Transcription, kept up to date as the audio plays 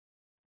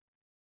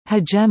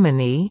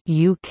Hegemony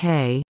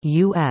UK,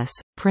 US,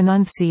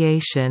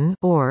 pronunciation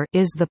or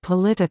is the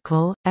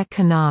political,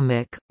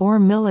 economic, or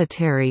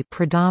military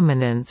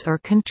predominance or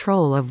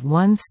control of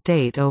one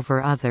state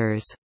over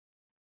others.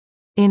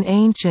 In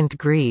ancient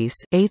Greece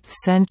 8th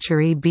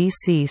century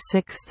BC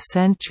 6th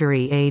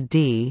century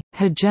AD,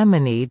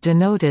 hegemony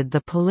denoted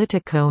the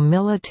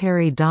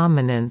politico-military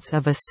dominance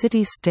of a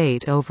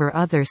city-state over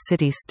other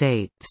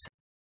city-states.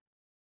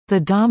 The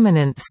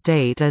dominant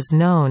state is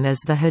known as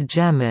the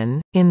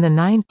hegemon. In the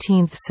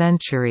 19th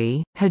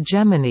century,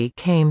 hegemony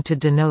came to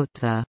denote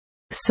the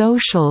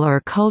social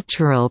or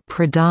cultural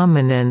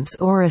predominance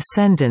or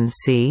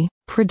ascendancy,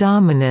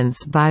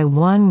 predominance by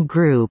one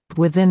group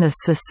within a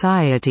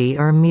society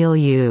or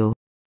milieu.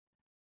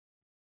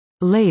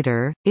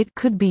 Later, it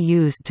could be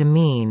used to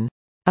mean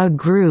a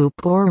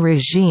group or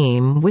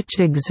regime which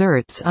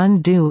exerts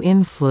undue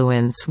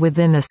influence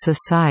within a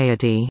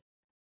society.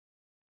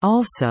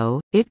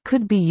 Also, it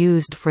could be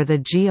used for the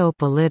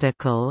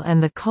geopolitical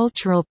and the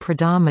cultural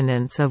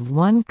predominance of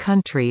one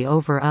country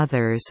over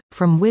others,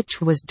 from which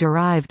was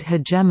derived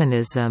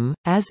hegemonism,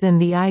 as in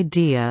the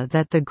idea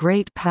that the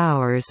great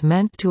powers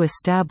meant to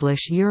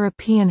establish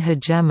European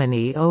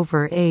hegemony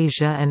over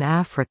Asia and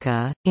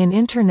Africa. In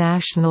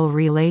international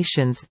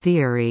relations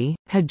theory,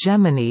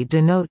 hegemony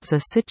denotes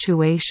a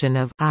situation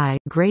of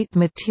great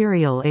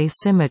material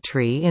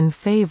asymmetry in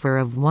favor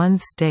of one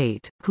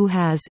state, who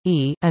has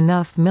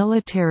enough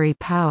military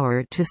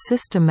power to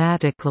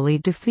systematically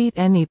defeat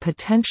any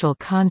potential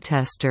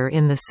contester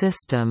in the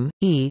system,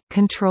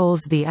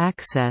 controls the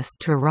access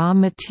to raw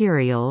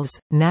materials,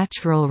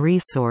 natural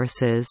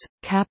resources,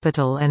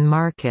 capital and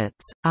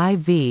markets,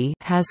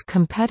 has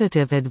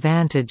competitive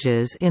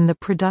advantages in the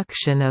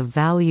production of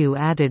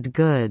value-added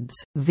goods,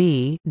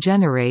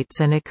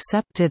 generates an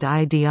accepted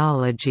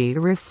ideology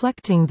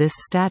reflecting this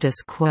status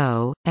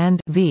quo,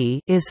 and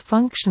is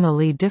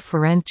functionally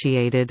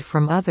differentiated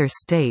from other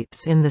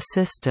states in the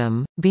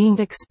system, being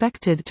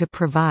expected to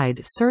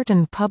provide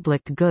certain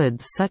public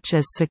goods such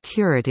as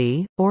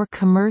security, or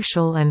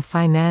commercial and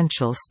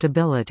financial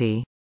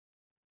stability.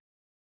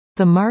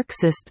 The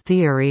Marxist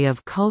theory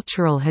of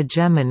cultural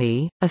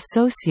hegemony,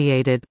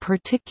 associated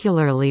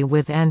particularly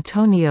with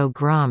Antonio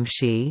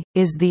Gramsci,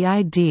 is the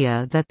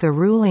idea that the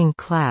ruling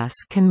class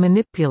can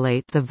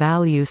manipulate the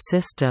value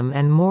system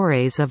and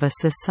mores of a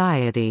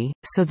society,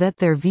 so that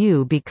their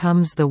view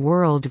becomes the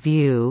world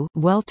view.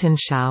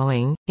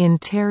 Weltanschauung, in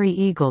Terry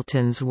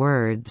Eagleton's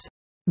words,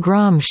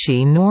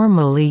 Gramsci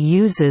normally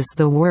uses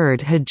the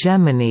word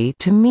hegemony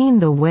to mean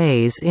the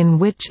ways in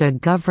which a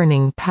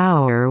governing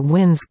power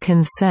wins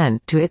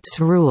consent to its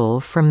rule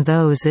from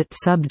those it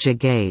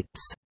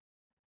subjugates.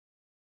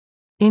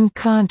 In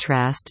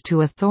contrast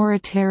to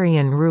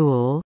authoritarian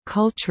rule,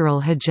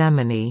 cultural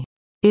hegemony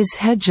is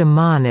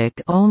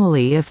hegemonic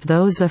only if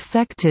those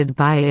affected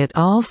by it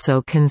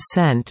also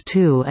consent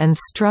to and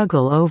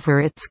struggle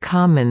over its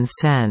common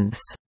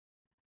sense.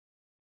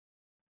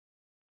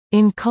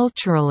 In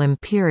cultural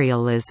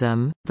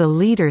imperialism, the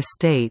leader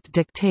state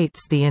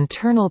dictates the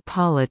internal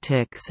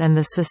politics and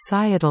the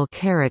societal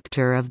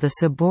character of the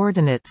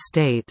subordinate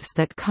states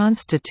that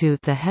constitute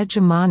the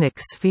hegemonic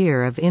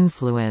sphere of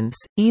influence,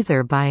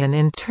 either by an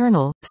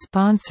internal,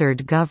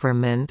 sponsored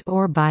government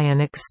or by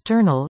an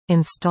external,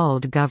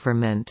 installed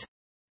government.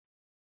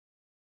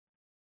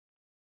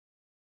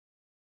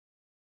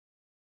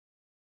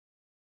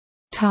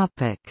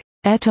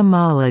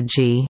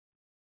 Etymology.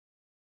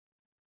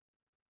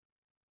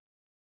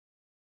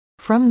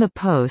 From the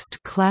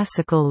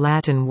post-classical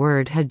Latin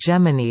word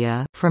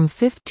hegemonia from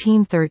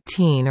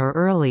 1513 or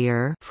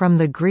earlier, from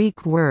the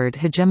Greek word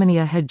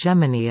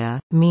hegemonia,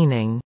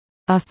 meaning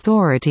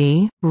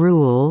authority,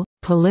 rule,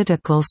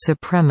 political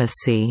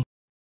supremacy,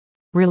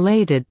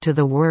 related to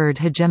the word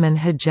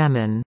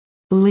hegemon,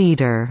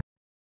 leader.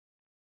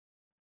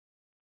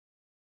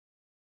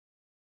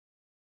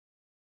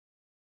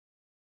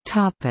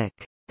 Topic: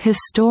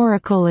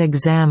 Historical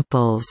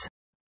examples.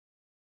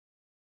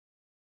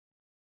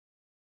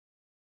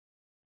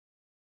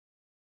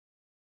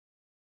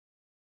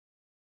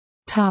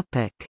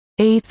 Topic: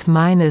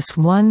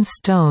 8th–1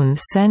 stone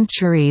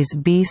centuries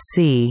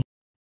BC.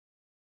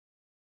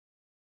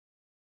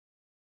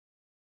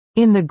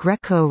 In the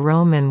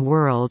Greco-Roman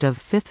world of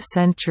 5th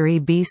century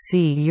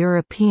BC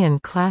European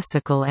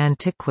classical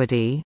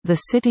antiquity, the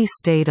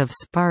city-state of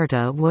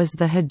Sparta was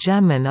the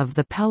hegemon of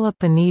the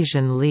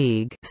Peloponnesian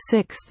League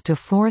 6th to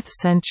 4th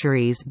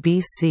centuries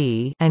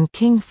BC, and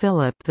King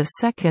Philip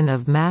II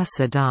of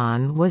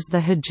Macedon was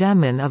the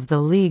hegemon of the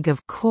League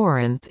of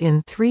Corinth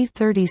in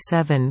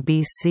 337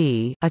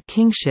 BC, a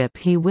kingship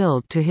he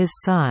willed to his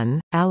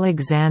son,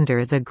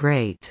 Alexander the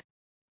Great.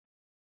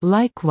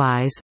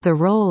 Likewise, the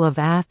role of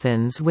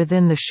Athens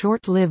within the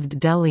short-lived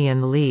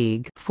Delian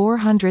League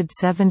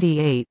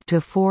 478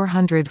 to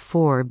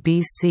 404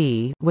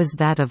 BC was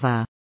that of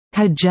a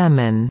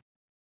hegemon.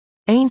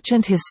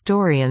 Ancient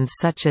historians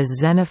such as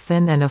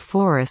Xenophon and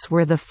Ephorus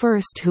were the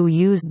first who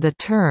used the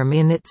term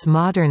in its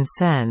modern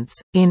sense.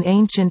 In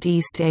ancient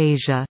East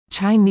Asia,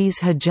 Chinese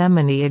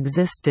hegemony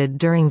existed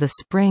during the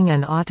spring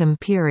and autumn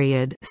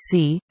period,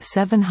 c.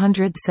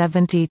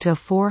 770 to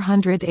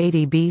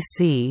 480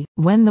 BC,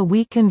 when the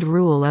weakened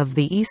rule of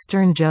the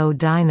Eastern Zhou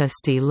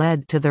dynasty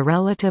led to the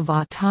relative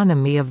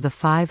autonomy of the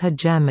five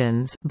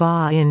hegemons,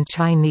 Ba in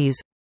Chinese.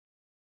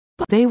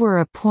 They were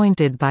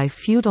appointed by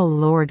feudal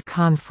lord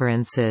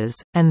conferences,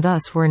 and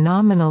thus were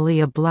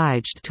nominally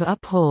obliged to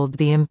uphold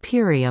the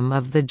imperium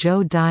of the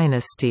Zhou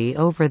dynasty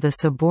over the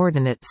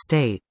subordinate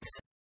states.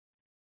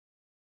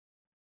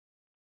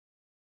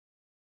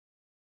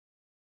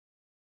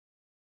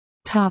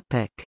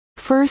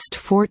 First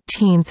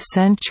 14th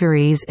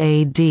centuries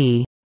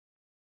AD.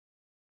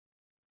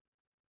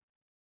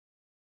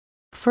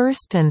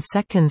 1st and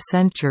 2nd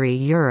century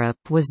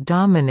Europe was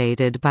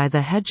dominated by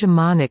the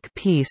hegemonic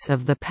peace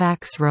of the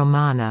Pax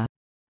Romana.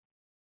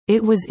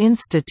 It was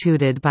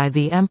instituted by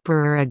the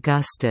Emperor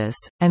Augustus,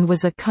 and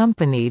was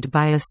accompanied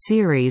by a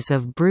series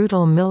of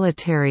brutal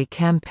military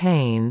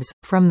campaigns.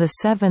 From the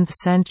 7th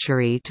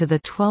century to the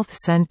 12th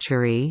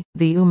century,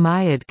 the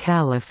Umayyad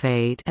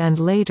Caliphate and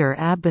later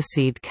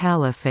Abbasid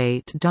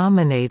Caliphate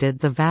dominated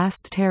the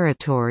vast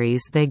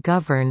territories they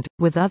governed,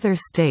 with other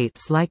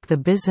states like the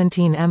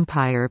Byzantine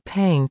Empire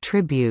paying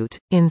tribute.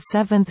 In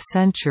 7th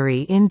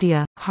century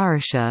India,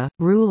 Harsha,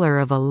 ruler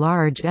of a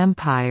large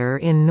empire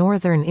in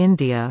northern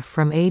India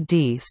from AD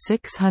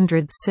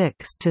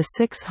 606 to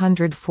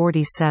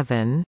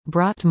 647,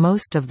 brought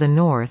most of the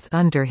north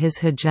under his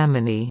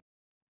hegemony.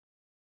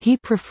 He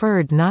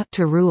preferred not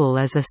to rule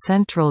as a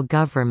central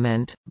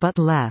government, but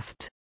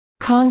left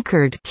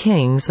conquered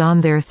kings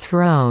on their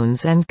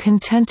thrones and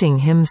contenting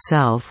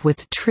himself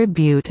with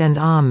tribute and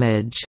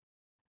homage.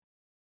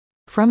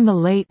 From the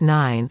late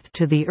 9th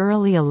to the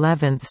early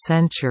 11th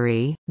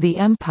century, the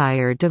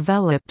empire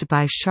developed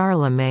by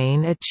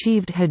Charlemagne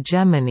achieved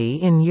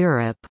hegemony in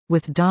Europe,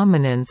 with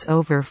dominance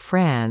over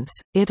France,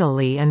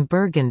 Italy, and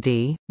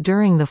Burgundy.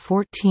 During the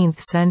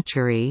 14th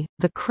century,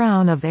 the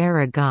Crown of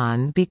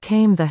Aragon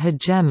became the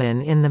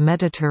hegemon in the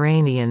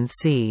Mediterranean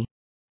Sea.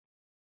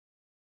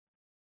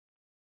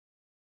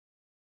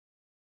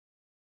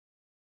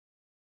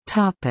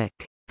 Topic: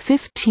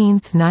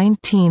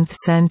 15th–19th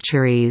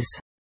centuries.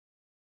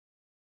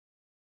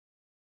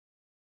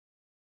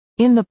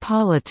 In the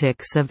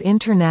politics of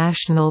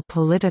international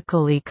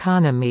political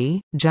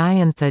economy,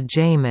 Jayantha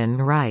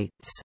Jamin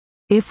writes,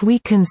 "If we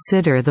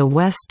consider the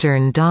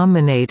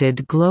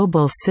Western-dominated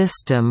global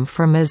system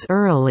from as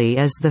early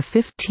as the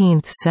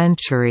 15th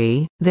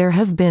century, there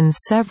have been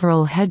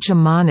several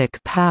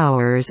hegemonic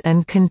powers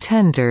and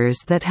contenders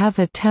that have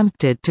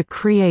attempted to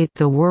create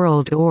the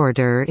world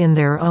order in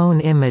their own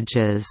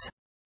images."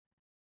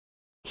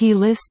 He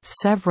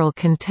lists several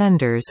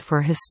contenders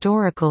for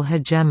historical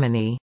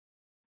hegemony.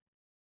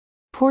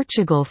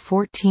 Portugal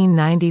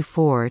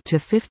 1494 to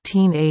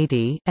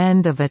 1580,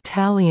 end of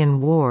Italian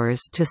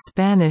wars to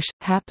Spanish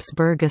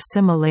Habsburg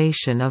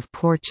assimilation of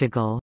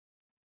Portugal.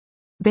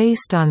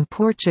 Based on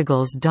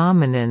Portugal's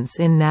dominance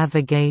in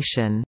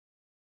navigation.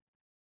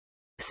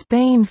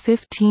 Spain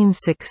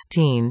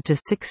 1516 to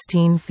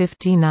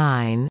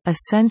 1659,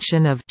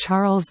 ascension of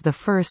Charles I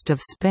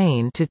of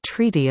Spain to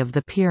Treaty of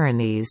the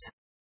Pyrenees.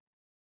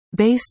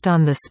 Based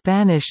on the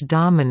Spanish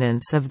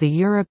dominance of the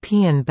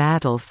European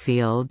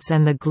battlefields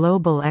and the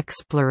global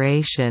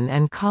exploration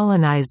and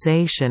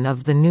colonization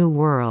of the New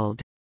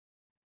World.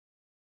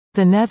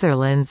 The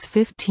Netherlands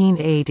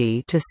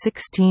 1580 to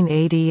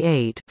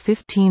 1688,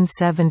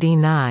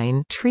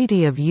 1579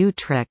 Treaty of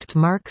Utrecht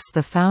marks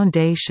the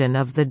foundation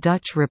of the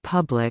Dutch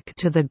Republic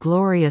to the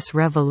Glorious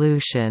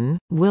Revolution,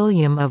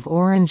 William of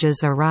Orange's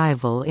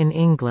arrival in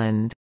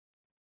England.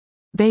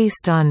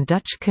 Based on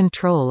Dutch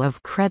control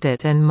of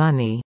credit and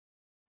money.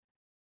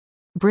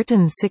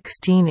 Britain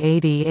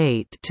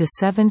 1688 to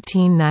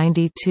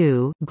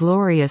 1792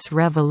 Glorious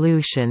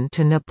Revolution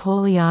to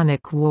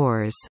Napoleonic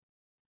Wars.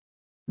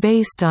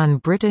 Based on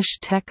British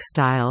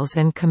textiles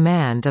and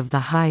command of the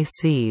high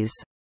seas.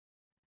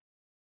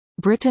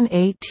 Britain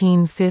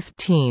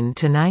 1815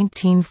 to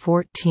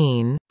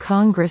 1914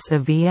 Congress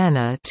of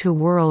Vienna to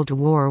World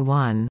War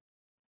I.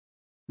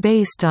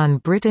 Based on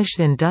British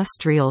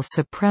industrial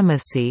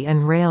supremacy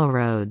and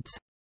railroads.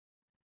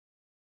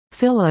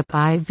 Philip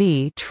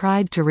IV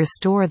tried to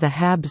restore the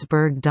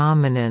Habsburg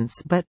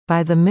dominance, but,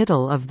 by the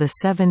middle of the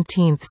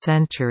 17th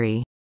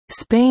century,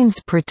 Spain's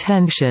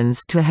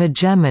pretensions to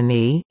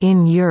hegemony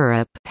in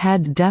Europe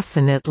had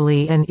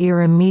definitely and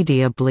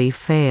irremediably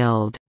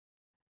failed.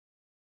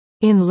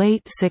 In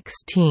late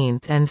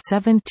 16th and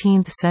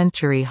 17th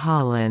century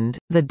Holland,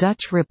 the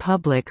Dutch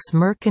Republic's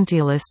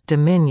mercantilist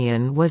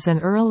dominion was an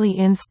early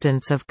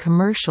instance of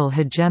commercial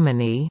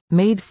hegemony,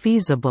 made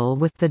feasible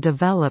with the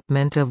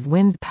development of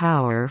wind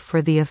power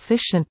for the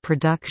efficient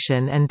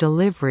production and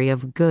delivery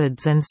of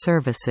goods and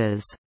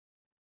services.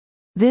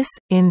 This,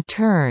 in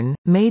turn,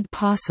 made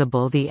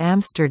possible the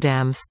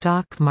Amsterdam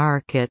stock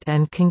market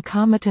and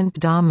concomitant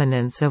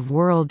dominance of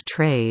world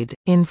trade.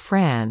 In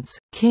France,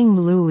 King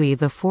Louis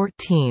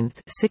XIV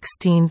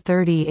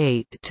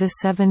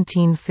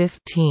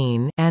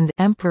 (1638–1715) and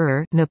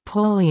Emperor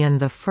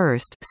Napoleon I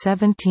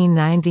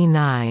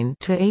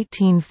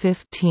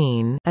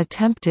 (1799–1815)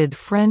 attempted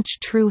French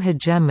true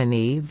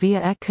hegemony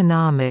via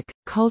economic,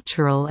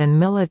 cultural, and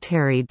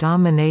military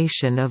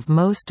domination of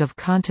most of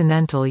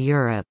continental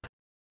Europe.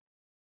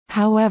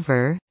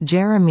 However,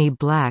 Jeremy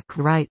Black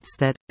writes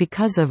that,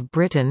 because of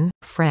Britain,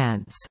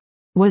 France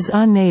was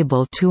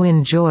unable to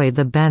enjoy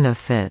the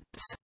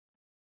benefits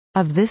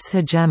of this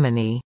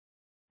hegemony.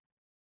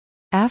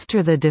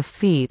 After the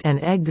defeat and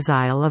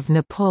exile of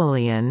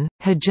Napoleon,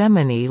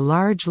 hegemony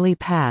largely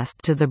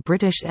passed to the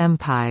British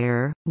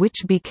Empire,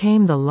 which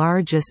became the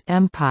largest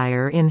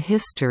empire in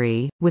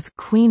history, with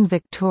Queen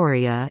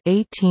Victoria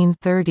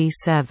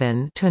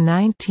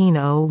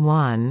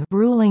 (1837–1901)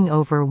 ruling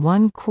over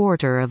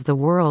 1/4 of the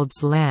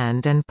world's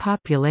land and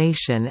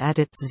population at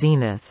its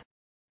zenith.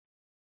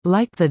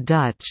 Like the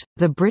Dutch,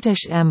 the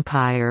British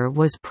Empire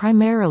was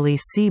primarily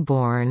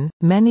seaborne.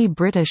 Many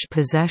British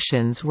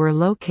possessions were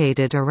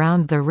located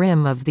around the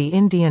rim of the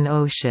Indian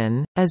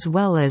Ocean, as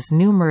well as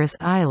numerous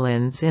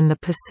islands in the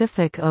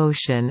Pacific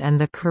Ocean and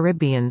the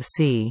Caribbean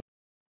Sea.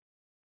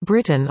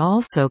 Britain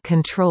also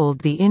controlled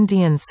the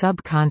Indian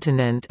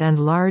subcontinent and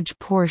large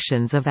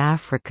portions of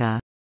Africa.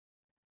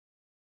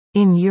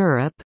 In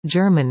Europe,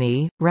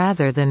 Germany,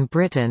 rather than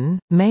Britain,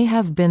 may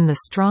have been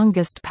the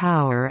strongest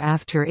power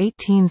after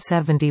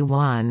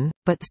 1871,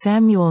 but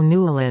Samuel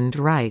Newland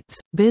writes,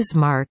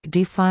 Bismarck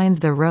defined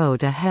the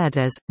road ahead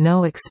as,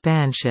 no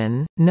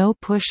expansion, no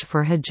push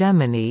for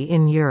hegemony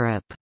in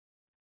Europe.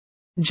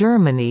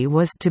 Germany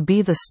was to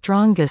be the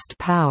strongest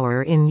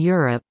power in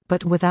Europe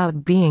but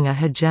without being a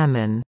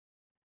hegemon.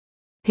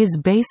 His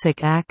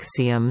basic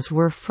axioms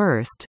were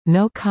first,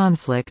 no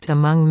conflict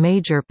among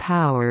major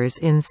powers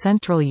in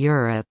Central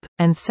Europe,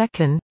 and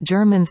second,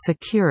 German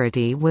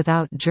security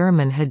without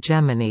German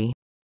hegemony.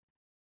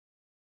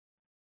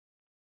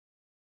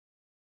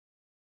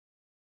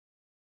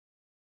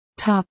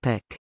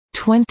 Topic: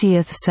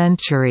 20th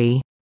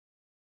century.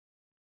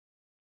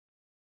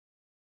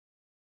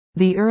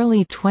 The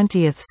early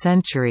 20th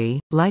century,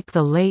 like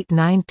the late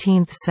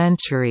 19th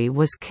century,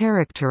 was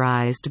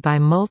characterized by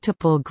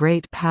multiple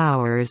great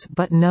powers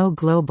but no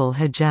global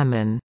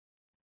hegemon.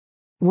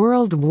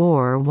 World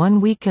War I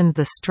weakened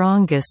the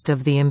strongest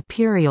of the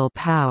imperial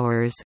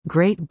powers,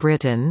 Great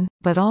Britain,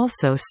 but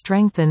also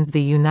strengthened the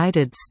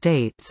United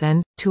States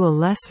and, to a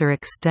lesser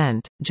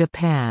extent,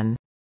 Japan.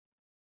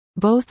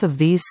 Both of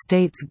these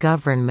states'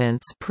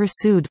 governments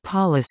pursued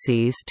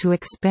policies to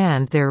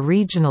expand their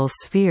regional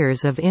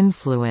spheres of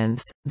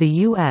influence, the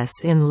U.S.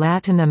 in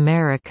Latin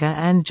America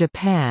and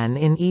Japan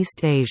in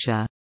East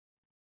Asia.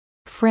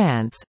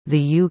 France,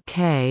 the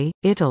UK,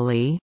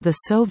 Italy, the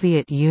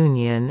Soviet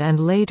Union and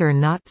later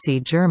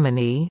Nazi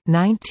Germany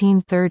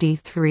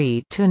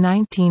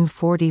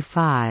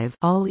 1933–1945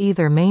 all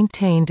either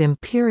maintained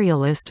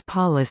imperialist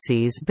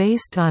policies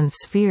based on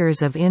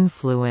spheres of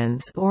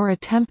influence or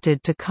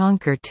attempted to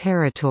conquer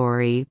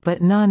territory,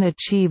 but none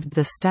achieved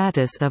the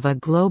status of a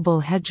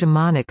global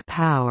hegemonic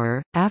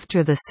power.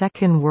 After the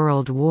Second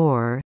World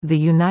War, the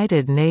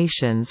United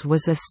Nations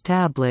was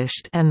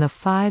established and the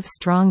five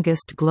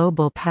strongest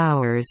global powers,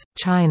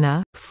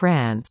 China,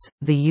 France,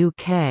 the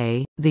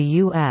UK, the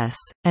US,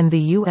 and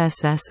the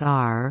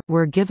USSR,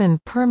 were given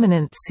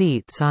permanent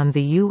seats on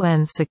the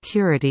UN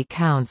Security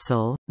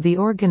Council, the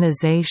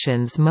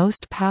organization's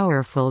most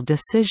powerful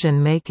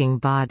decision-making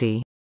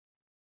body.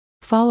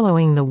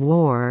 Following the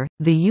war,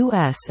 the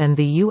US and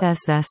the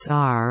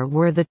USSR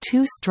were the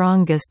two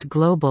strongest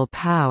global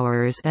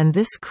powers, and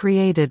this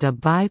created a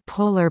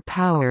bipolar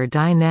power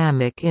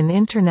dynamic in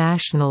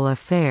international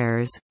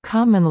affairs,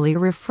 commonly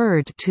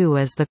referred to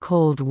as the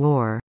Cold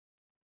War.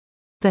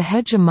 The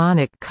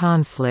hegemonic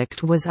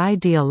conflict was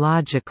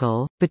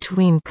ideological,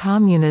 between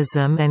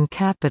communism and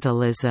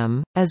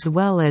capitalism, as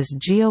well as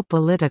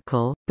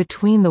geopolitical,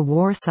 between the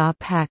Warsaw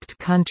Pact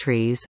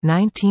countries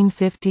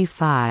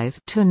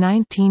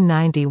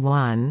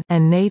 1955–1991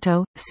 and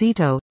NATO,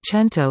 CETO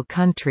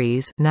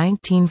countries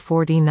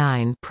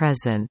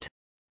 1949–present.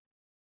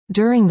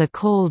 During the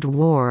Cold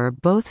War,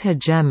 both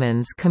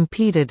hegemons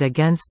competed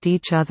against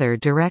each other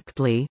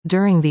directly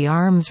during the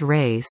arms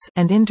race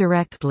and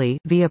indirectly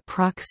via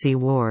proxy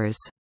wars.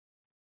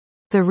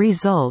 The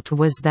result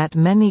was that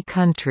many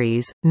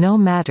countries, no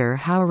matter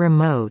how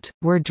remote,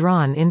 were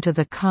drawn into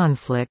the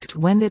conflict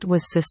when it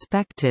was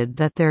suspected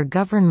that their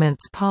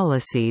government's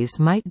policies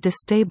might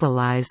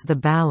destabilize the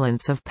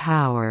balance of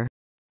power.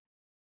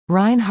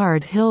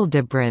 Reinhard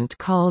Hildebrandt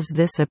calls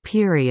this a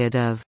period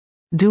of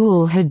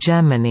dual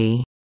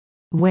hegemony,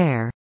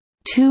 where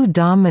two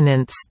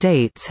dominant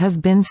states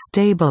have been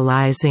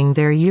stabilizing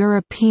their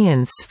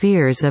European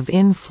spheres of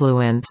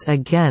influence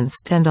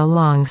against and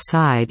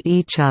alongside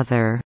each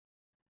other.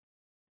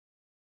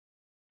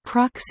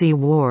 Proxy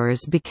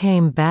wars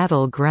became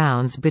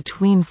battlegrounds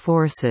between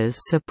forces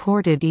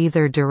supported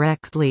either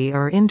directly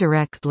or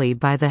indirectly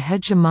by the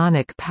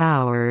hegemonic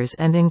powers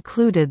and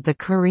included the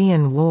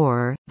Korean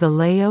War, the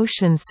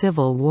Laotian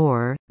Civil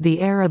War,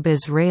 the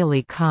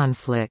Arab-Israeli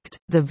conflict,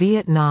 the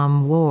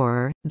Vietnam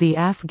War, the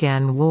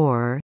Afghan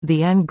War,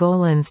 the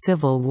Angolan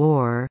Civil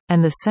War,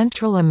 and the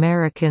Central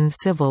American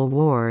Civil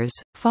Wars.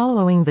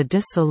 Following the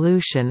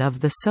dissolution of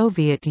the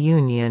Soviet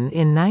Union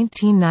in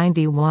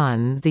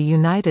 1991, the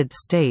United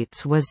States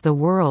was the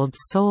world's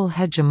sole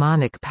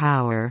hegemonic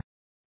power.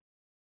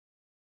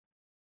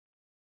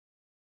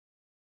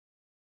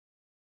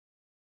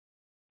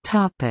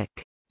 Topic: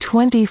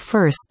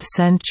 21st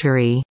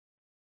century.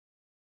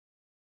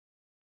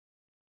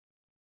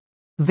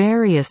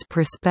 Various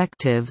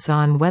perspectives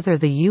on whether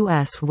the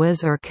U.S.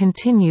 was or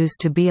continues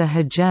to be a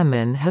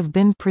hegemon have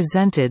been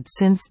presented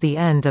since the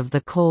end of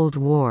the Cold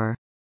War.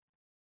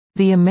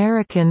 The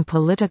American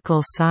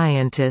political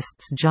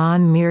scientists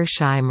John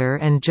Mearsheimer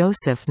and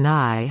Joseph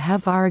Nye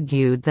have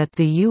argued that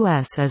the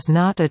U.S. is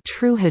not a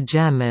true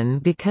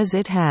hegemon because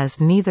it has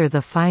neither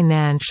the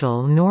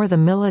financial nor the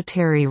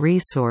military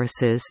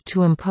resources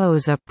to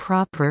impose a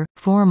proper,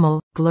 formal,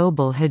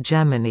 global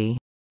hegemony.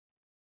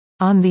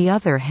 On the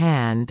other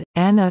hand,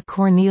 Anna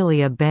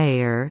Cornelia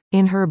Bayer,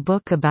 in her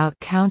book about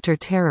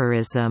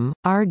counterterrorism,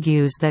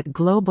 argues that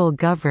global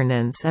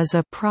governance is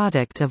a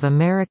product of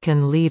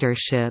American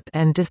leadership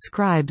and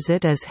describes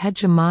it as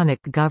hegemonic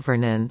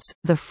governance.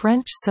 The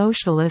French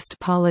socialist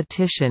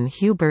politician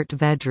Hubert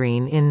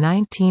Védrine in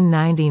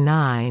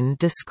 1999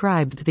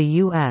 described the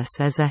U.S.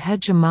 as a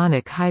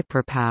hegemonic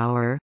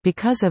hyperpower,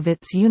 because of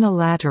its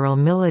unilateral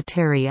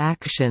military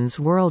actions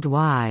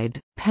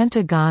worldwide.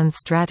 Pentagon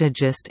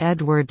strategist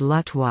Edward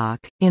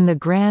Luttwak, in The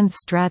Grand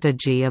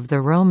Strategy of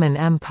the Roman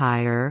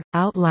Empire,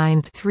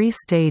 outlined 3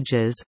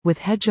 stages, with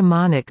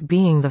hegemonic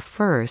being the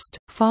first,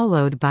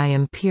 followed by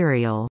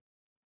imperial.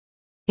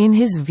 In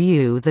his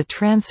view, the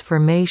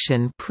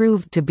transformation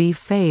proved to be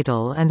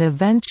fatal and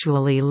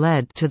eventually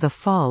led to the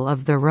fall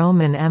of the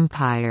Roman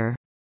Empire.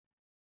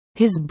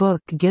 His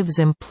book gives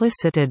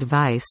implicit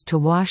advice to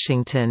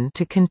Washington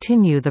to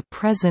continue the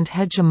present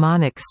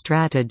hegemonic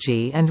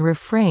strategy and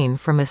refrain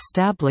from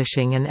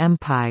establishing an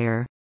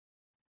empire.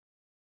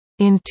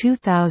 In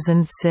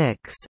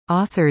 2006,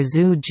 author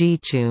Zhu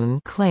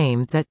Jichun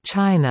claimed that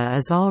China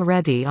is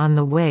already on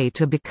the way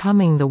to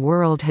becoming the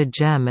world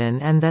hegemon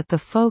and that the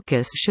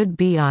focus should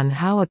be on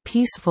how a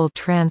peaceful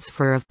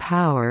transfer of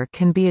power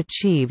can be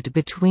achieved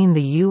between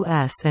the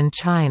U.S. and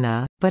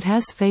China, but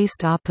has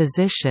faced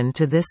opposition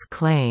to this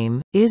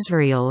claim.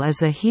 Israel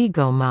is a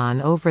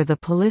hegemon over the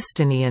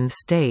Palestinian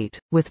state,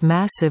 with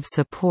massive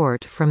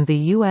support from the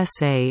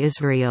USA.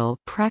 Israel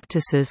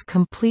practices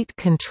complete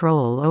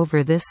control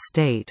over this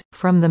state,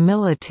 from the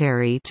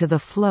military to the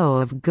flow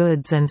of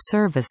goods and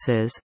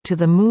services, to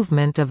the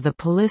movement of the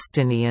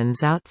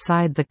Palestinians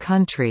outside the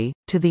country,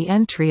 to the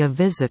entry of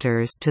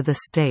visitors to the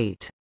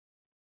state.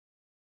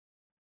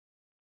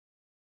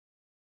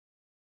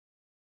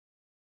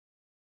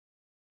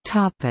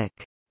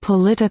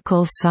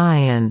 Political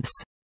science.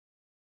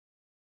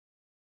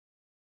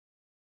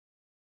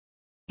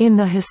 In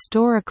the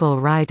historical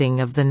writing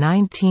of the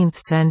 19th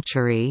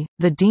century,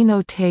 the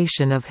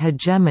denotation of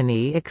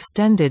hegemony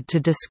extended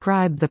to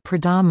describe the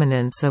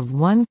predominance of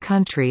one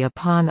country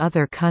upon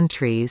other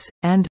countries,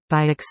 and,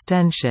 by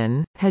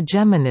extension,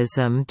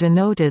 hegemonism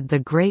denoted the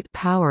great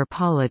power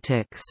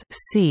politics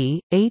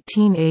c.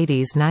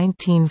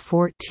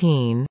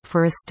 1880s–1914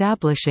 for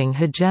establishing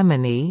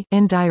hegemony,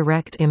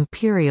 indirect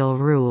imperial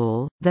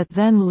rule, that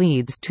then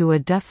leads to a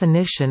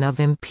definition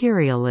of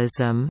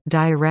imperialism,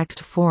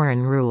 direct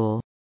foreign rule.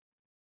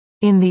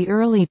 In the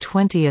early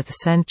 20th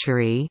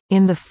century,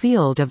 in the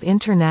field of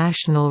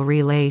international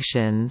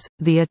relations,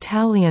 the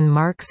Italian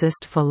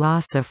Marxist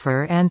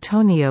philosopher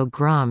Antonio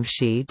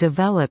Gramsci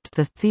developed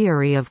the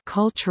theory of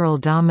cultural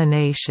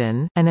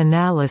domination, an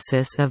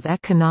analysis of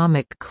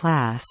economic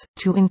class,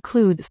 to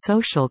include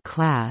social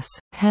class.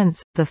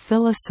 Hence, the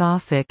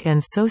philosophic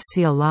and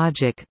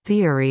sociologic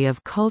theory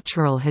of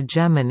cultural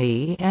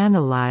hegemony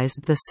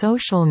analyzed the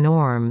social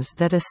norms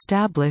that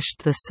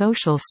established the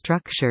social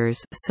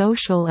structures,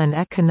 social and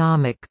economic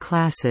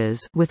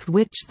classes with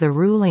which the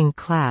ruling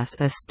class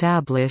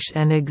establish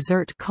and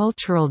exert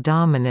cultural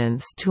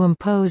dominance to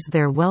impose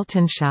their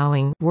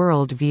Weltanschauung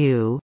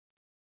worldview,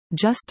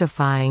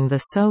 justifying the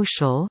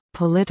social,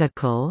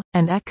 political,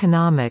 and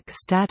economic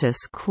status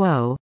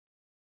quo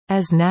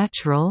as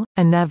natural,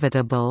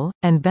 inevitable,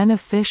 and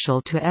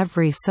beneficial to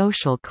every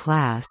social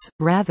class,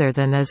 rather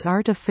than as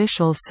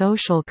artificial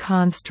social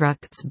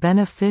constructs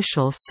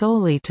beneficial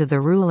solely to the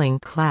ruling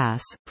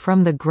class.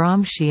 From the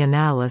Gramsci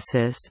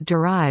analysis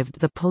derived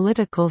the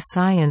political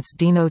science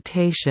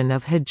denotation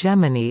of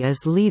hegemony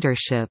as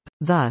leadership.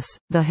 Thus,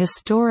 the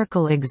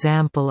historical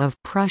example of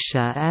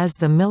Prussia as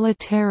the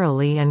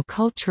militarily and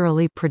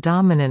culturally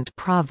predominant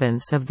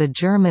province of the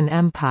German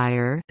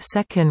Empire,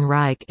 Second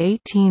Reich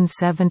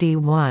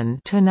 1871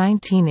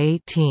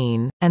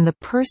 1918, and the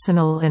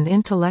personal and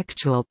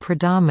intellectual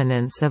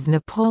predominance of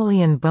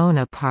Napoleon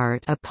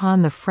Bonaparte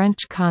upon the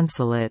French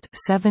consulate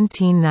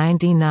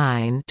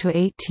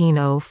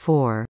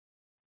 1799–1804.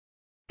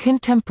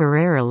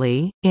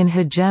 Contemporarily, in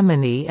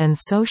Hegemony and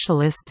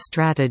Socialist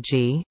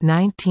Strategy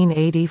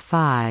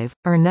 1985,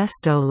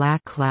 Ernesto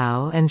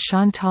Laclau and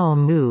Chantal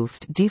Mouffe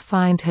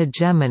defined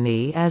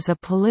hegemony as a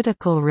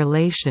political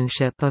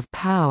relationship of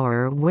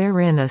power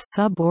wherein a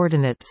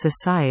subordinate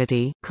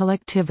society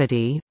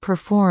collectivity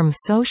perform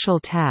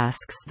social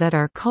tasks that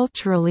are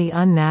culturally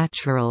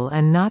unnatural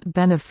and not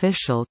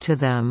beneficial to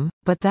them,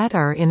 but that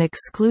are in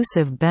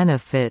exclusive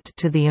benefit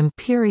to the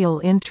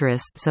imperial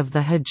interests of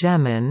the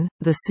hegemon,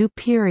 the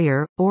superior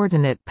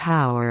ordinate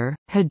power.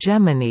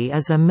 Hegemony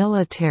is a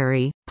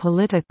military,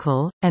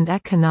 political, and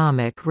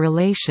economic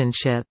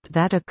relationship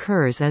that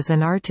occurs as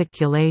an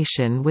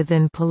articulation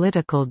within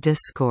political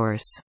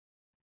discourse.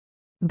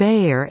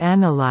 Bayer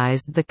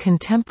analyzed the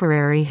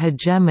contemporary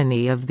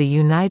hegemony of the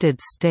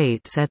United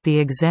States at the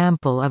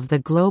example of the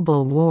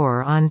global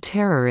war on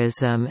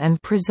terrorism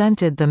and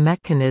presented the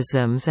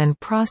mechanisms and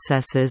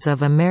processes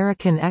of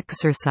American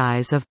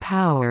exercise of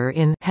power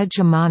in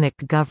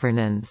hegemonic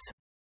governance.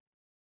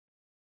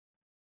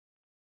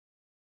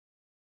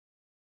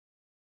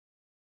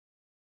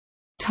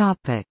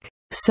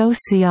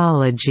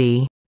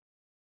 Sociology.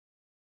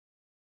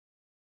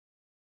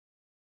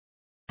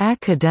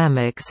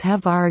 Academics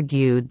have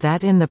argued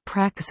that in the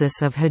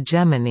praxis of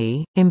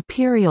hegemony,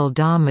 imperial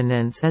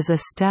dominance is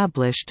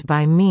established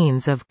by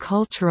means of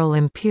cultural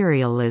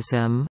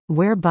imperialism,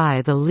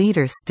 whereby the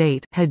leader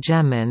state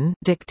hegemon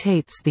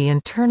dictates the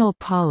internal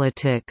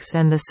politics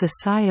and the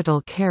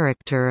societal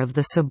character of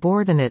the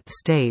subordinate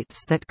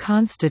states that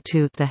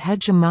constitute the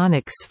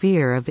hegemonic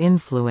sphere of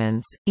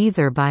influence,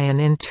 either by an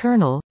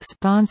internal,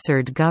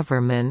 sponsored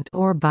government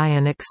or by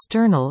an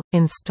external,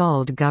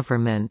 installed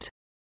government.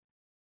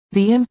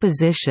 The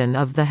imposition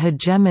of the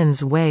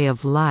hegemon's way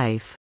of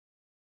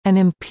life—an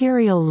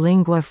imperial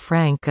lingua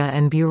franca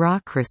and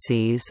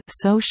bureaucracies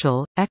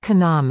social,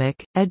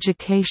 economic,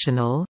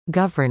 educational,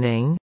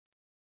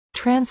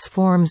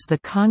 governing—transforms the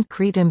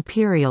concrete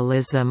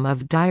imperialism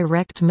of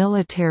direct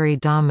military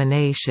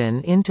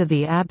domination into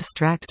the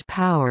abstract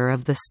power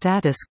of the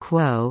status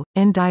quo,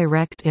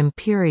 indirect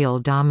imperial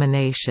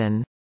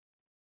domination.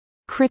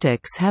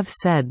 Critics have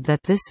said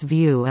that this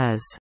view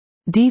is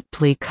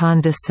deeply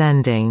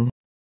condescending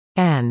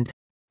and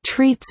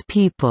treats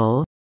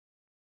people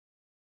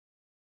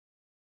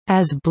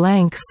as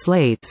blank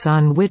slates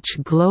on which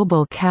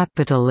global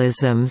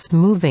capitalism's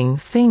moving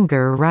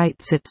finger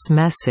writes its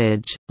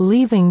message,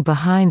 leaving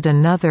behind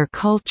another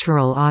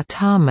cultural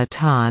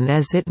automaton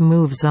as it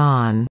moves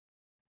on.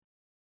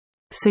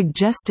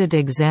 Suggested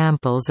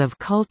examples of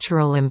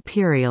cultural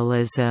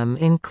imperialism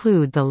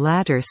include the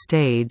latter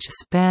stage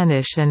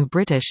Spanish and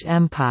British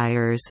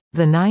empires,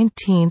 the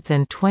 19th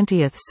and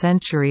 20th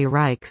century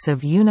Reichs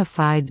of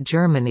Unified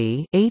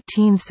Germany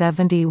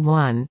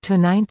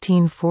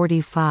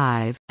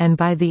 1871–1945, and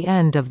by the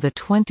end of the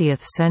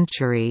 20th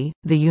century,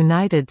 the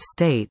United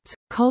States.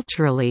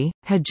 Culturally,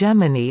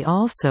 hegemony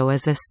also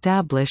is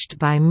established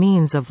by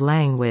means of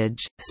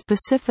language,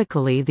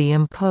 specifically the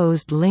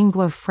imposed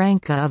lingua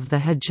franca of the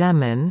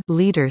hegemon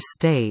leader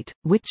state,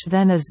 which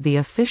then is the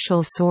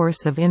official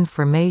source of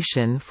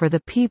information for the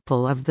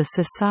people of the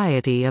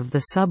society of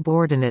the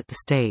subordinate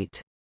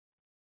state.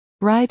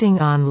 Writing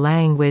on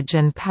language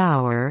and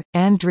power,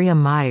 Andrea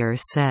Meyer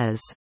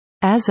says,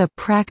 "As a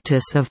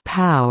practice of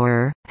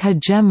power,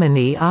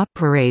 hegemony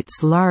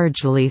operates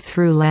largely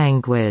through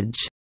language."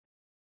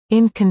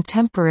 In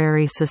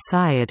contemporary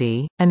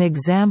society, an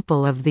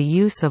example of the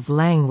use of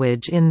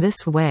language in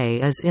this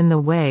way is in the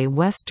way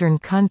Western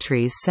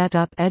countries set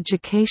up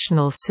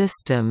educational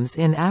systems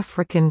in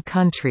African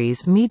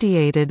countries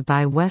mediated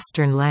by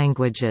Western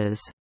languages.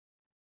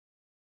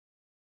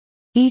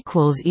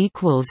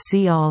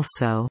 See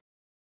also